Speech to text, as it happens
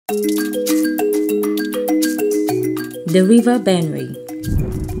The River Benue,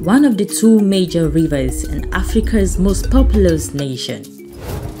 one of the two major rivers in Africa's most populous nation.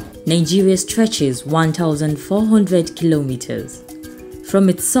 Nigeria stretches 1,400 kilometers from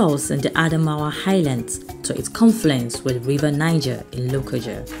its source in the Adamawa highlands to its confluence with River Niger in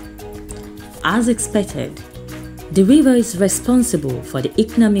Lokoja. As expected, the river is responsible for the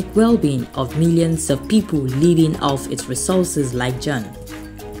economic well-being of millions of people living off its resources like John,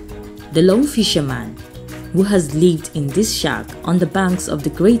 the lone fisherman who has lived in this shack on the banks of the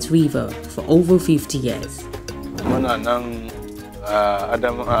great river for over 50 years. Muna nan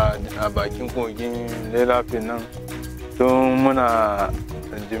Adamawa bakin kogin Lede nan tun muna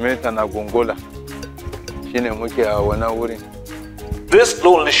jimeta na gongola shine muke a wannan wurin. This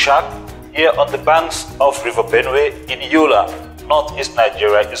lonely shack here on the banks of River Benue in Yola, northeast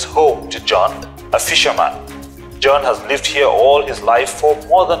Nigeria, is home to John, a fisherman. John has lived here all his life for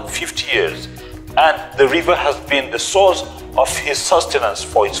more than 50 years, and the river has been the source of his sustenance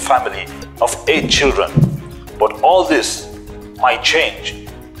for his family of 8 children. But all this might change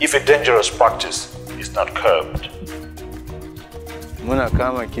if a dangerous practice is not curbed. Muna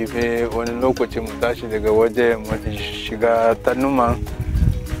kama kifi wani lokaci mu tashi daga waje mu shiga ta numa,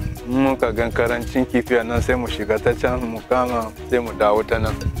 muka gan karancin kifi nan sai mu shiga ta can mu kama sai mu dawo ta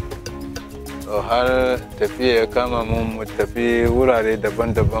nan. Har tafiya ya kama mu tafi wurare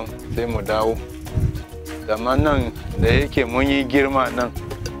daban-daban sai mu dawo. Amma nan da yake mun yi girma nan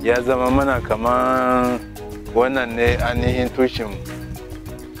ya zama mana kaman wannan ne ainihin tushen,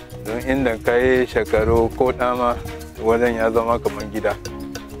 don inda kai shekaru ko dama wajen ya zama kaman gida.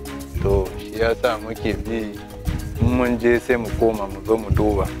 To shi ya sa muke bi mun je sai mu koma mu zo mu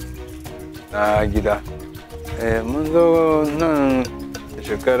duba na gida. Mun zo nan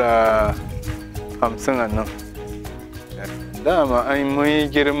shekara 50 a nan. Dama mun yi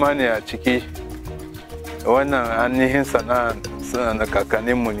girma ne a ciki. Wannan ainihin sana'a na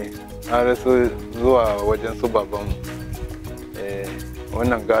kakanninmu ne har su zuwa wajen su babanmu.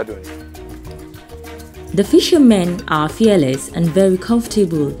 Wannan gado ne. The fishermen are fearless and very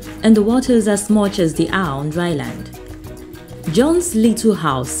comfortable in the waters as much as they are on dry land. John's little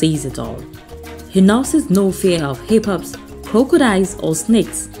house says it all. He nurses no fear of hiccups, crocodiles or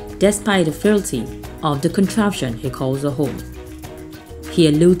snakes despite the frailty of the contraption he calls a home. He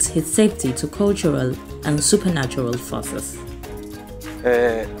alludes his safety to cultural and supernatural forces.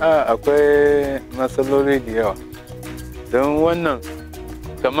 Akwai matsaloli da yawa. Don wannan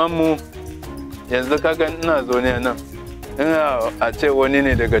kamar mu yanzu kaga ina zo ne nan. Ina a ce wani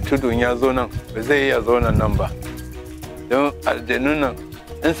ne daga tudun ya zo nan, ba zai iya zo nan ba. Don aljanun nan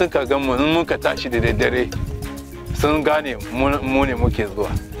in suka ga mu in muka tashi da daddare sun gane mu ne muke zuwa.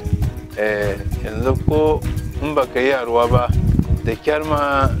 Yanzu ko in baka yi ruwa ba da kyar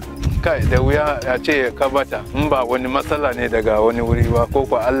ma kai da wuya ya ce ka bata in ba wani matsala ne daga wani wuri ba ko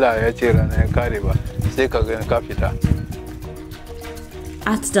ko Allah ya ce rana ya kare ba sai ka ga ka fita.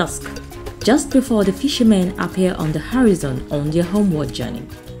 At dusk, just before the fishermen appear on the horizon on their homeward journey,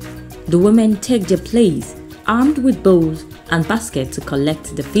 the women take their place armed with bows and baskets to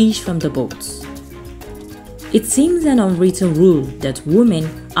collect the fish from the boats. It seems an unwritten rule that women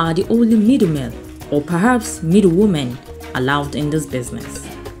are the only middlemen or perhaps middlewomen allowed in this business.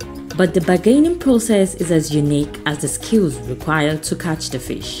 But the bargaining process is as unique as the skills required to catch the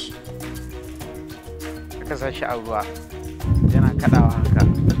fish.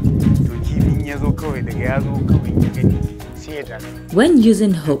 When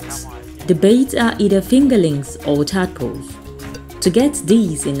using hooks, the baits are either fingerlings or tadpoles. To get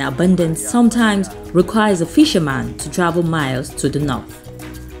these in abundance sometimes requires a fisherman to travel miles to the north,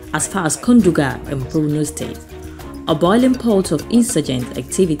 as far as Konduga in Benue State, a boiling pot of insurgent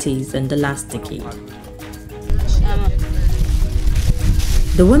activities in the last decade.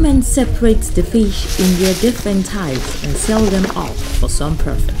 The women separate the fish in their different types and sell them off for some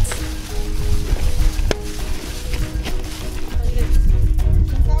profit.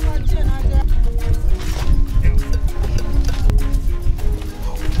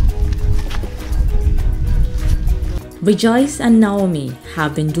 Rejoice and Naomi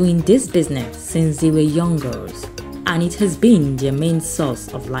have been doing this business since they were young girls, and it has been their main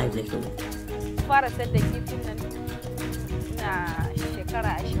source of livelihood.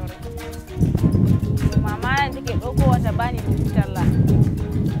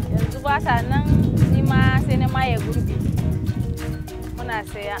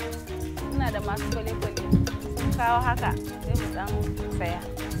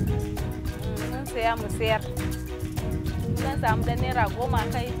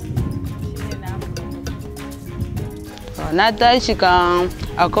 Na tashi kan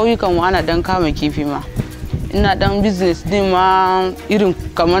a kauyukan mu ana dan kama kifi ma. Ina dan business din ma irin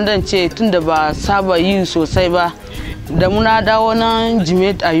kamar dan ce tunda ba saba yi sosai ba. Da muna dawo nan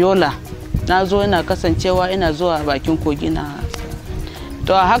Jimet a Yola. Na zo ina kasancewa ina zuwa bakin kogi na.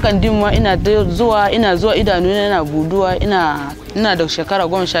 To a hakan din ma ina zuwa idanu ina buduwa ina da shekara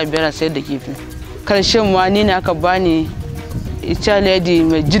 15 sai da kifi. Karshen ma ni ne aka bani ita Lede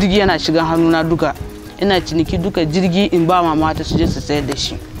mai jirgi yana shiga hannuna duka. Ina ciniki duka jirgi in ba mama ta su je su sayar da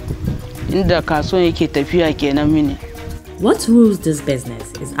shi. Inda kasuwan yake tafiya kenan mini. What rules this business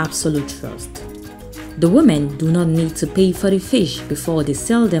is absolute trust. The women do not need to pay for the fish before they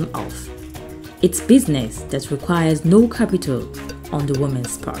sell them off. It's business that requires no capital on the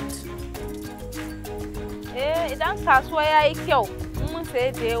woman's part. Idan kasuwa yayi kyau, mun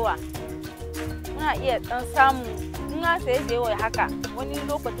sai da yawa. Muna iya dan samu, muna sai da yawa haka. Wani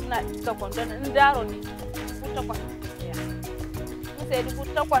lokaci muna cika kwandon in daro ne, 8,000. Mun sai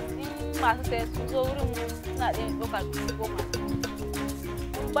 8,000 in masu sai sun zo wurin mu suna da doka 10,000.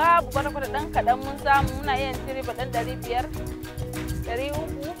 Babu kwata-kwata dan kadan mun samu muna iya tire ba dan 500, 300.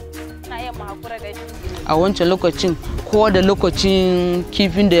 A wancan lokacin ko da lokacin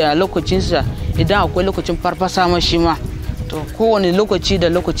kifin da lokacinsa idan akwai lokacin farfasa ma shi ma to kowane lokaci da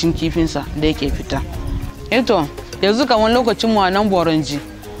lokacin kifinsa da yake fita. Eto yanzu kamar lokacin mu a nan Boronji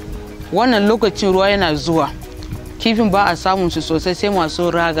wannan lokacin ruwa yana zuwa kifin ba a samun su sosai sai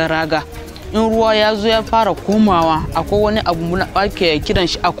masu raga-raga. In ruwa ya zo ya fara komawa akwai wani abu na ake kiran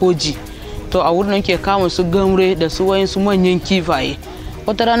shi akoji to a wurin ke kama su gamre da su wayan su manyan kifaye.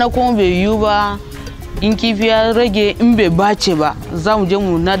 Wata rana kuma bai yiwu ba in kifi ya rage in bai bace ba za mu je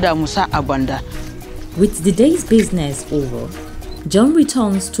mu nada mu sa a banda. With the day's business over, John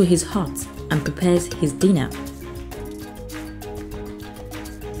returns to his hut and prepares his dinner.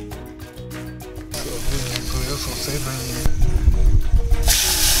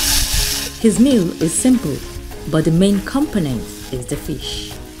 His meal is simple, but the main component is the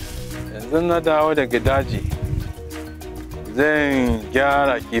fish. Yanzu na dawo daga daji. Zan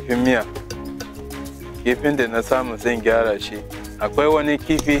gyara kifin miya. Kifin da na samu zan gyara shi. Akwai wani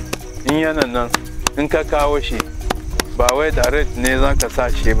kifi in yana nan in ka kawo shi ba wai direct ne zaka sa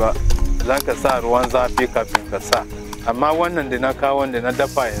shi ba. Zaka sa ruwan zafi kafin ka sa. Amma wannan da na kawo da na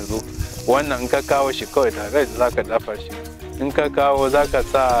dafa yanzu, wannan in ka kawo shi kawai direct zaka dafa shi. In ka kawo zaka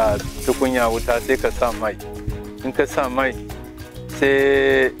sa tukunya wuta sai ka sa mai. In ka sa mai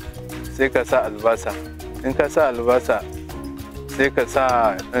sai ka sa albasa. In ka sa albasa sai ka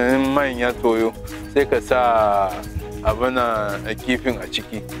sa in man ya toyo sai ka sa abuna kifin a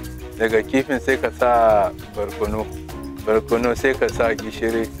ciki. Daga kifin sai ka sa barkono sai ka sa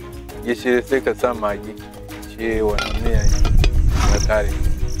gishiri sai ka sa magi. Shi wannan miya ya kare.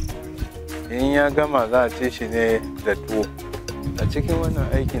 In ya gama za a ci shi ne da tuwo. A cikin wannan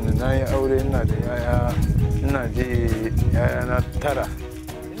aikin da na yi aure ina da yaya, ina ji yaya na 9.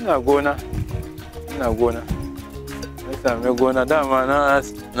 Ina gona. Na sami gona dama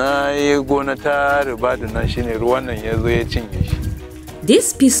na yi gona ta riba da nan shine ruwan nan ya zo ya cinye shi.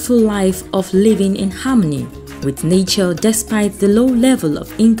 This peaceful life of living in harmony with nature despite the low level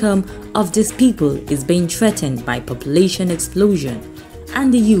of income of these people is being threatened by population explosion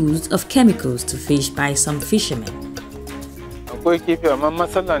and the use of chemicals to fish by some fishermen. Akwai kifi amma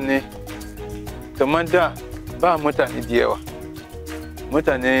matsala ne kamar da ba mutane da yawa.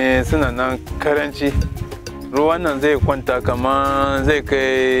 Mutane suna nan karanci. Ruwan nan zai kwanta kamar zai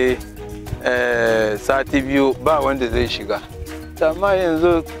kai sati 2 ba wanda zai shiga. Amma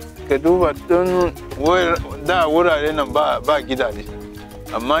yanzu ka duba tun da wurare nan ba gidaje.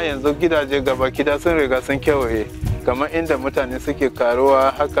 Amma yanzu gidaje gaba kida sun riga sun kewaye. Kamar inda mutane suke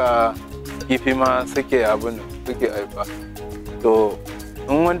karuwa haka kifi ma suke haifa. To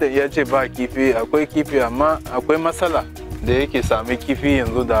in wanda ya ce ba kifi, akwai kifi amma akwai matsala da yake sami kifi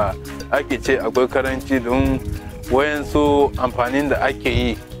yanzu da ake ce akwai karanci don wayansu amfanin da ake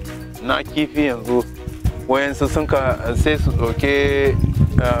yi na kifi yanzu wayansu sun sai su ɗauke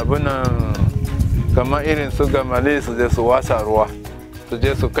abunan kamar irin su gamale su je su wasa ruwa su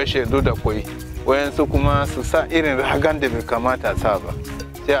je su kashe da kwai. Wayansu kuma su sa irin ragan da bai kamata sa ba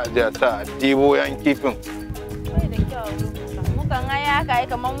sai a je sa a dibo yan kifin. Mukan haya haka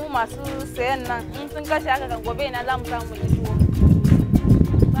kamar mu masu sayan nan in sun kashe haka kan gobe na za mu samu tuwo.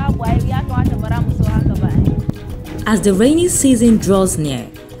 Babu ai ya kamata bara mu so haka ba. As the rainy season draws near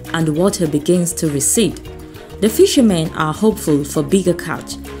and the water begins to recede, the fishermen are hopeful for bigger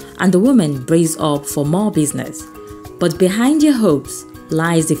catch and the women brace up for more business. But behind their hopes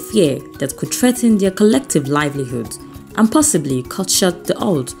lies the fear that could threaten their collective livelihoods and possibly cut short the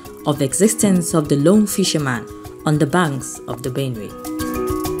odds of existence of the lone fisherman on the banks of the Benue.